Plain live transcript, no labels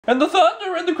And the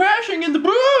thunder, and the crashing, and the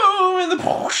boom, and the...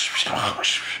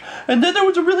 And then there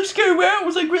was a really scary round. It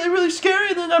was like really scary,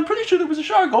 and then I'm pretty sure there was a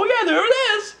shark. Oh yeah, there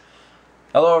it is!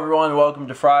 Hello everyone, welcome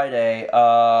to Friday.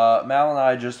 Mal and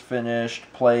I just finished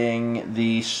playing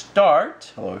the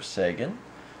start, hello Sagan.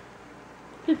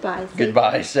 Goodbye, Sagan.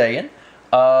 Goodbye, Sagan.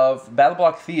 Of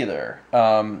BattleBlock Theater.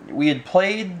 We had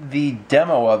played the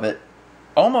demo of it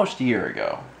almost a year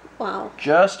ago. Wow.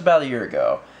 Just about a year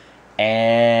ago.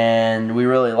 And we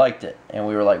really liked it. And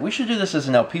we were like, we should do this as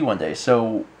an LP one day.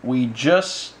 So we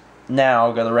just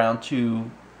now got around to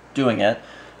doing it.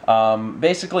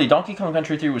 Basically, Donkey Kong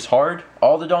Country 3 was hard.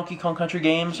 All the Donkey Kong Country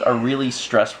games are really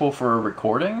stressful for a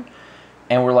recording.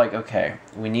 And we're like, okay,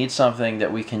 we need something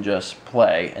that we can just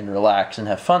play and relax and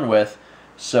have fun with.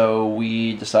 So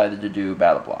we decided to do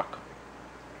BattleBlock.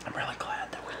 I'm really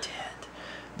glad that we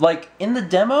did. Like, in the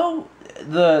demo,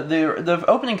 the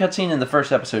opening cutscene in the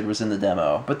first episode was in the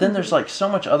demo. But then there's, like, so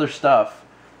much other stuff.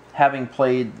 Having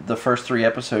played the first 3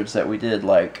 episodes that we did,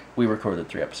 like, we recorded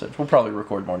 3 episodes. We'll probably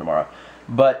record more tomorrow.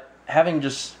 But having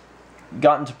just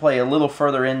gotten to play a little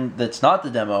further in that's not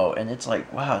the demo, and it's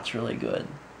like, wow, it's really good.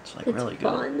 It's, like, really good.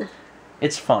 Fun.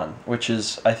 It's fun, which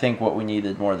is, I think, what we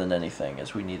needed more than anything,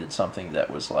 is we needed something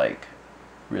that was, like,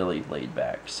 really laid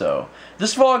back. So,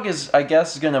 this vlog is, I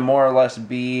guess, going to more or less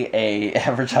be a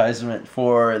advertisement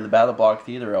for the BattleBlock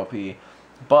Theater LP,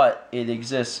 but it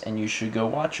exists, and you should go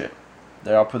watch it.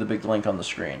 There, I'll put a big link on the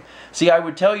screen. See, I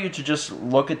would tell you to just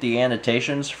look at the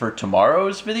annotations for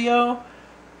tomorrow's video,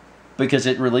 because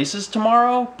it releases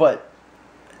tomorrow, but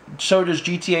so does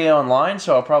GTA Online,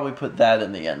 so I'll probably put that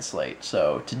in the end slate.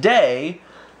 So today,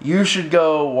 you should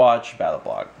go watch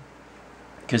BattleBlock,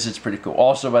 because it's pretty cool.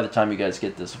 Also, by the time you guys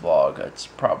get this vlog,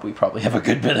 we probably have a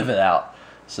good bit of it out,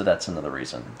 so that's another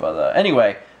reason. But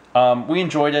anyway, we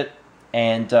enjoyed it,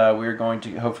 and we're going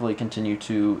to hopefully continue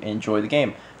to enjoy the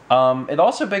game. It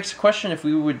also begs the question if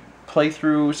we would play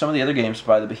through some of the other games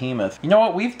by the Behemoth. You know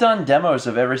what? We've done demos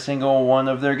of every single one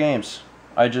of their games.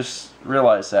 I just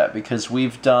realized that, because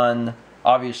we've done,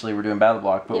 obviously we're doing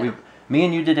BattleBlock, but yeah. me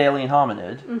and you did Alien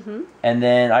Hominid, and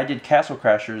then I did Castle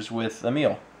Crashers with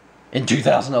Emil in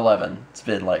 2011. It's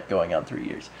been like going on 3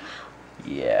 years.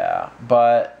 Yeah,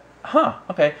 but,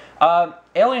 okay.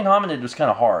 Alien Hominid was kind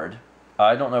of hard.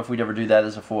 I don't know if we'd ever do that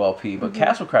as a full LP, but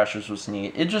Castle Crashers was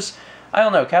neat. It just, I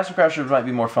don't know, Castle Crashers might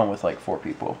be more fun with like 4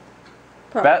 people.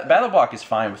 BattleBlock is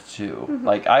fine with 2.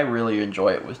 Like, I really enjoy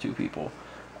it with 2 people.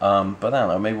 But I don't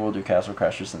know, maybe we'll do Castle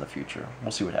Crashers in the future.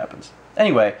 We'll see what happens.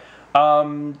 Anyway,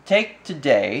 take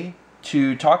today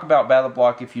to talk about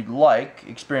BattleBlock if you'd like,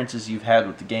 experiences you've had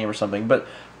with the game or something, but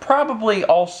probably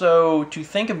also to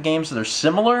think of games that are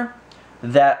similar,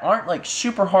 that aren't like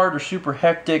super hard or super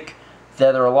hectic,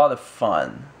 that are a lot of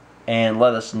fun. And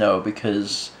let us know,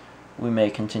 because we may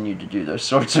continue to do those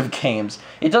sorts of games.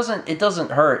 It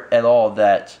doesn't hurt at all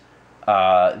that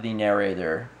the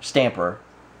narrator, Stamper,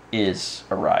 is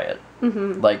a riot.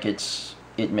 Like,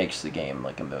 it makes the game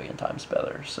like a million times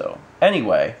better. So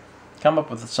anyway, come up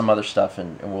with some other stuff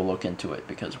and we'll look into it,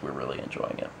 because we're really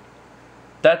enjoying it.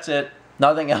 That's it.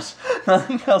 Nothing else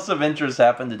of interest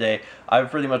happened today. I've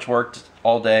pretty much worked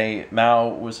all day. Mao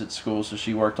was at school, so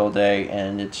she worked all day,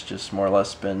 and it's just more or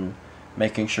less been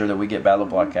making sure that we get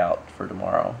BattleBlock out for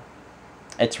tomorrow.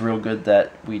 It's real good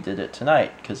that we did it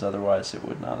tonight, because otherwise it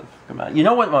would not have come out. You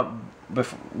know what?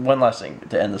 One last thing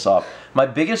to end this off. My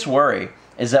biggest worry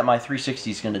is that my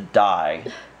 360 is going to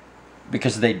die,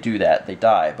 because they do that. They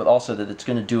die. But also that it's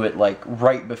going to do it like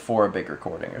right before a big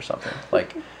recording or something.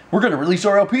 Like, we're going to release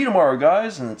our LP tomorrow,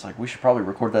 guys. And it's like, we should probably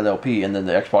record that LP. And then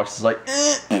the Xbox is like,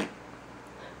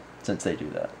 since they do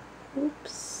that.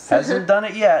 Oops. Hasn't done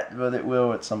it yet, but it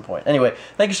will at some point. Anyway,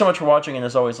 thank you so much for watching. And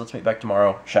as always, let's meet back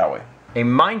tomorrow, shall we? A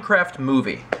Minecraft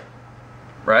movie.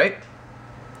 Right?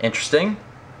 Interesting.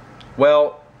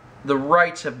 Well, the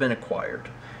rights have been acquired.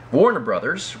 Warner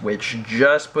Brothers, which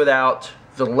just put out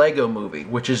the Lego Movie,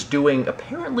 which is doing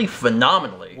apparently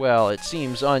phenomenally. Well, it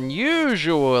seems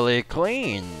unusually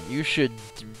clean. You should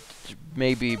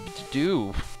maybe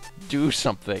do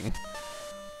something.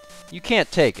 You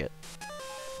can't take it.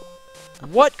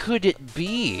 What could it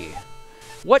be?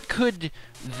 What could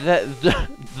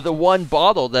the one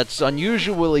bottle that's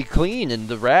unusually clean in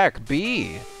the rack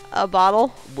be? A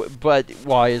bottle? But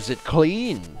why is it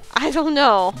clean? I don't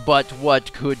know. But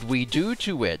what could we do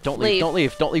to it? Don't leave, don't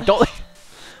leave, don't leave, don't leave.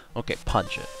 Okay,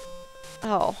 punch it.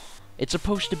 Oh. It's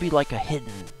supposed to be like a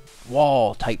hidden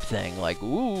wall type thing. Like,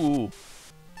 ooh.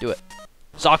 Do it.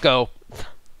 Socko.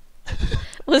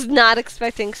 Was not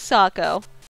expecting Socko.